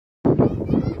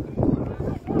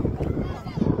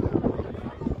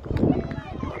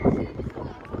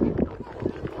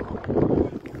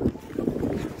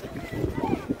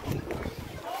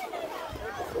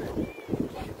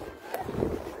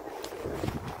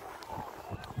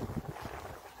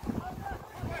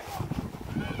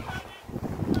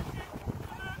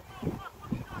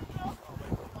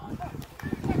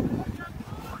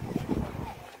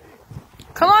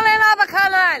Come on in,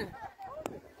 Abercynon!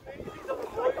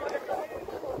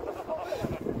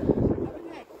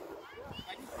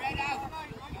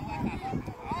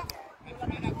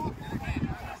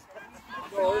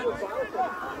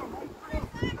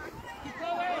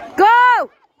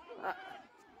 Go!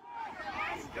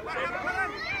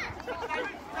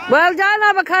 Well done,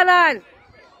 Abercynon!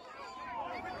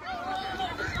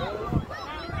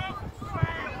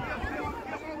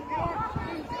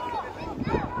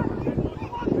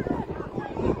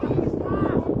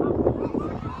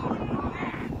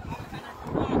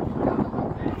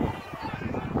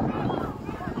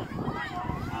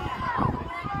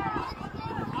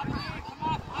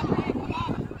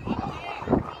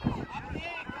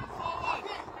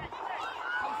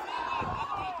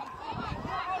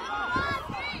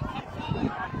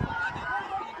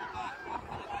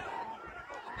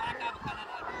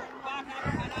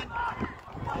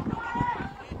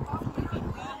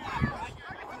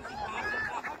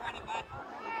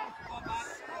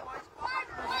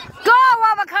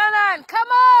 Abercynon, come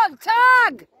on,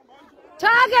 tag!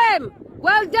 Tag him!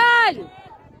 Well done!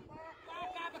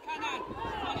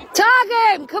 Tag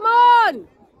him, come on!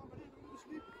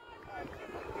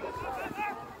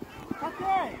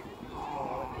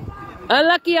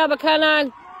 Unlucky,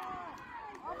 Abercynon.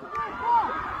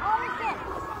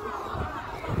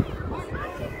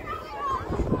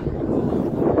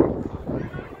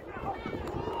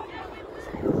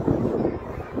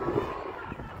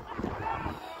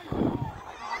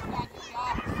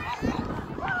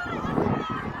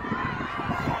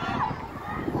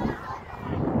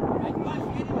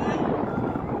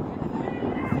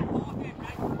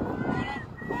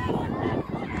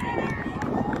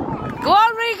 Go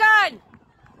on, Regan!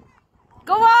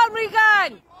 Go on,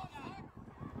 Regan!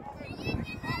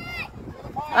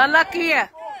 Unlucky.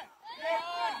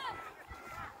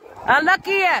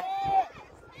 Unlucky.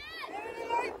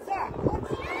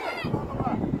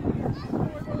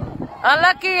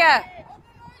 Unlucky.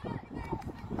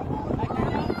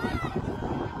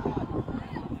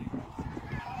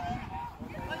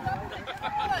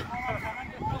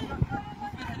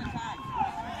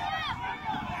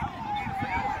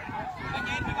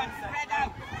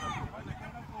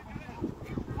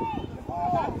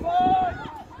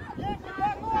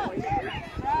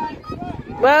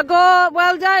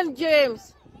 Well done,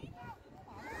 James.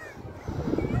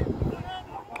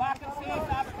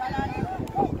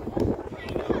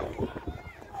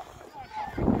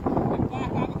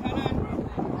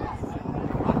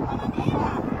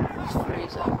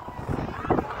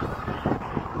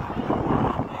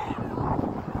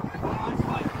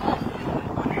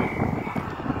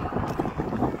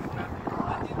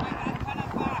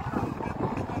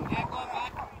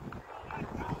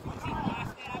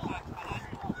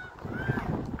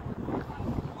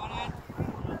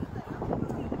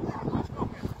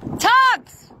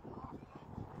 Tugs!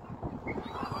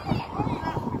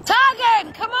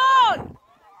 Tagging, come on!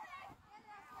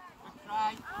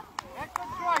 Good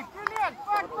try,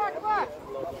 brilliant, back.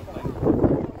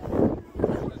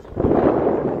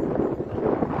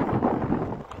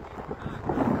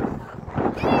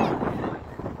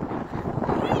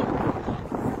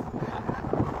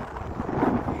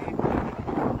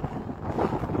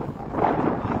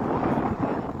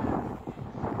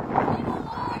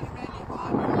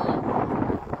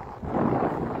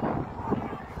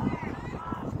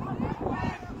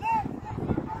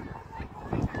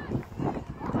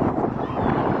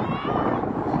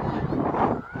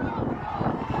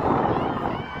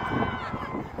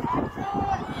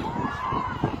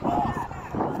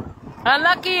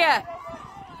 Unlucky.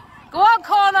 Go on,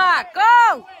 corner,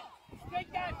 go!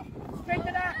 Straight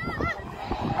to that.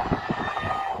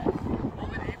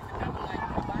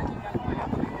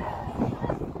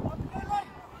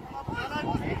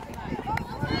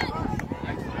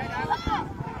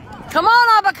 Come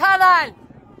on, Abercynon!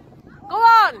 Go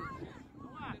on!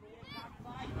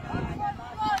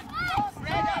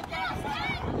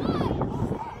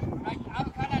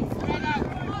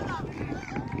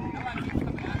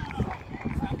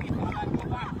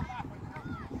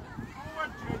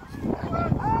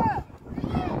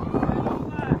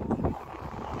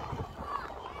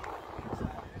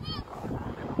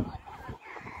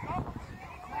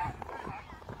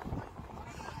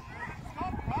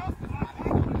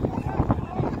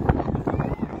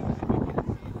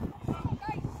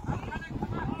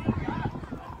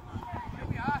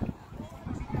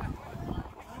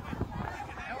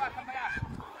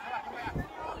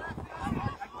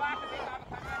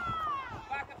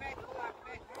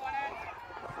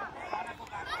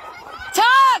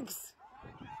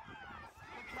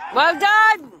 Well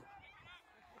done.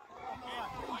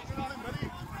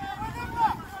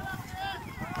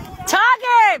 Tag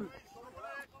him.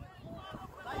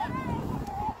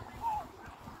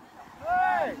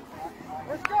 Hey,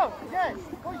 let's go. Again.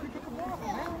 Oh, you can get the ball from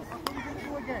him. Let's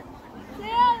go again.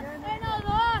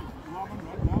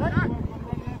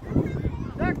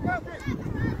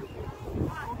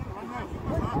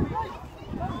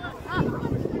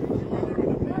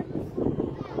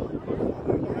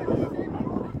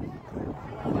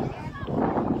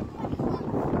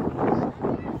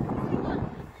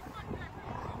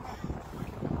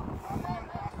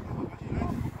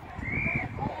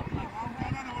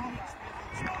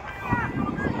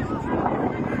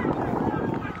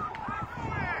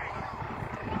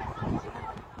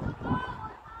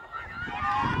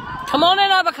 Come on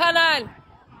in, Abercynon.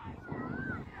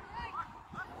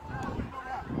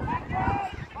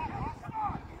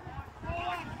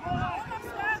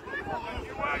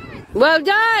 Well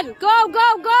done. Go,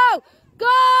 go, go.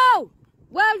 Go.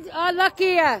 Well, oh, lucky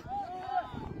you.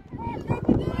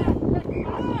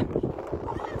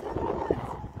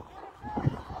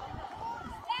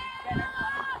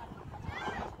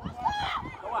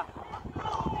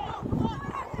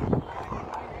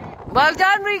 Well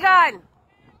done, Regan.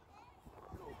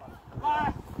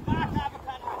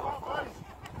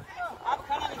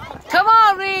 Come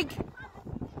on, Rig.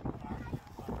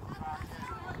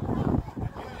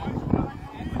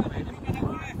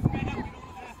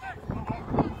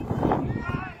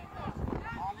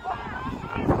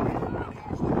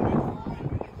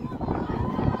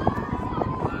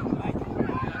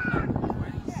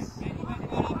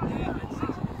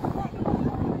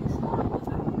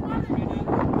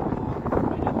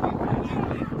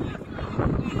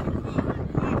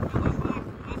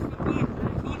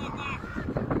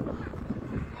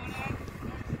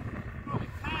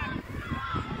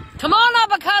 Come on,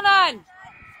 Abercynon.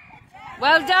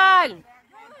 Well done.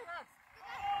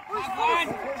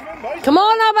 Come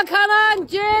on, Abercynon,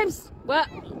 James. Well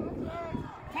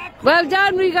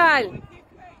done, Regan.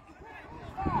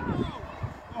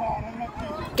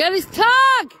 Get his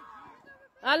tag.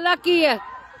 Unlucky you.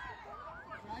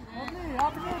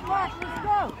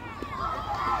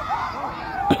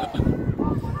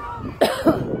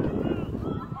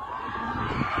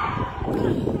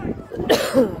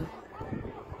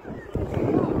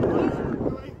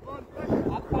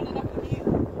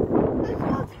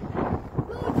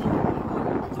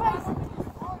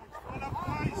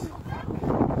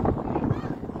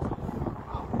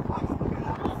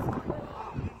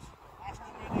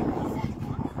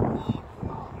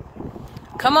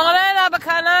 Come on in,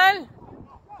 Abercynon.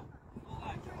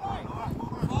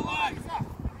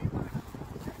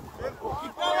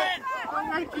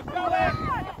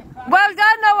 Well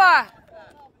done, Noah.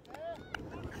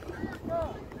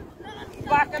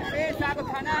 Back and face,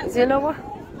 Abercynon. Is it Noah?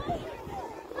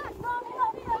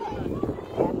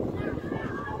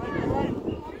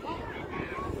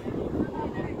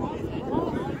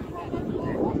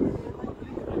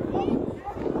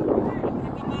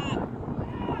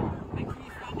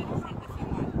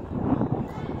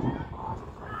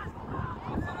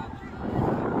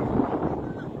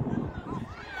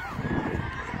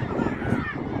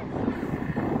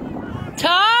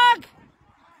 Tag!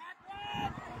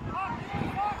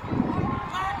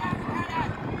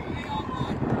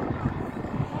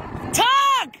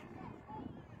 Tag!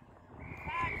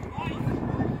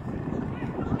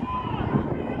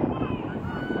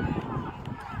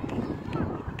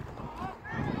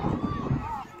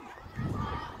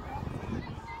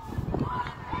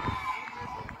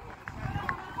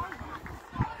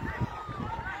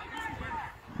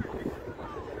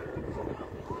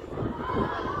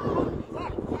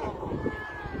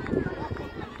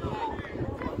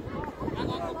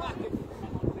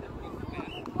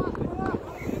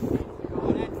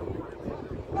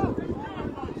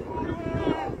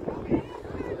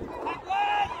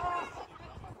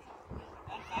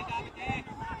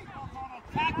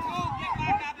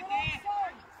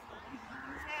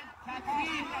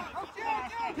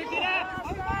 Pick it up.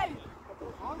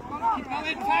 Keep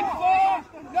going. Back four.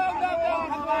 No.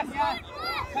 Come back. Yeah.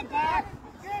 Come back.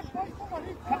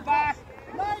 Come back.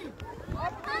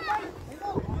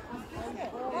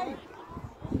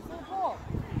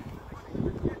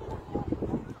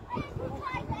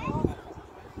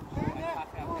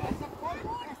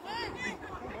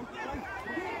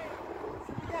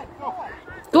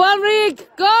 Go on, Rig.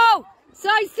 Go.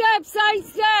 Side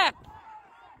step.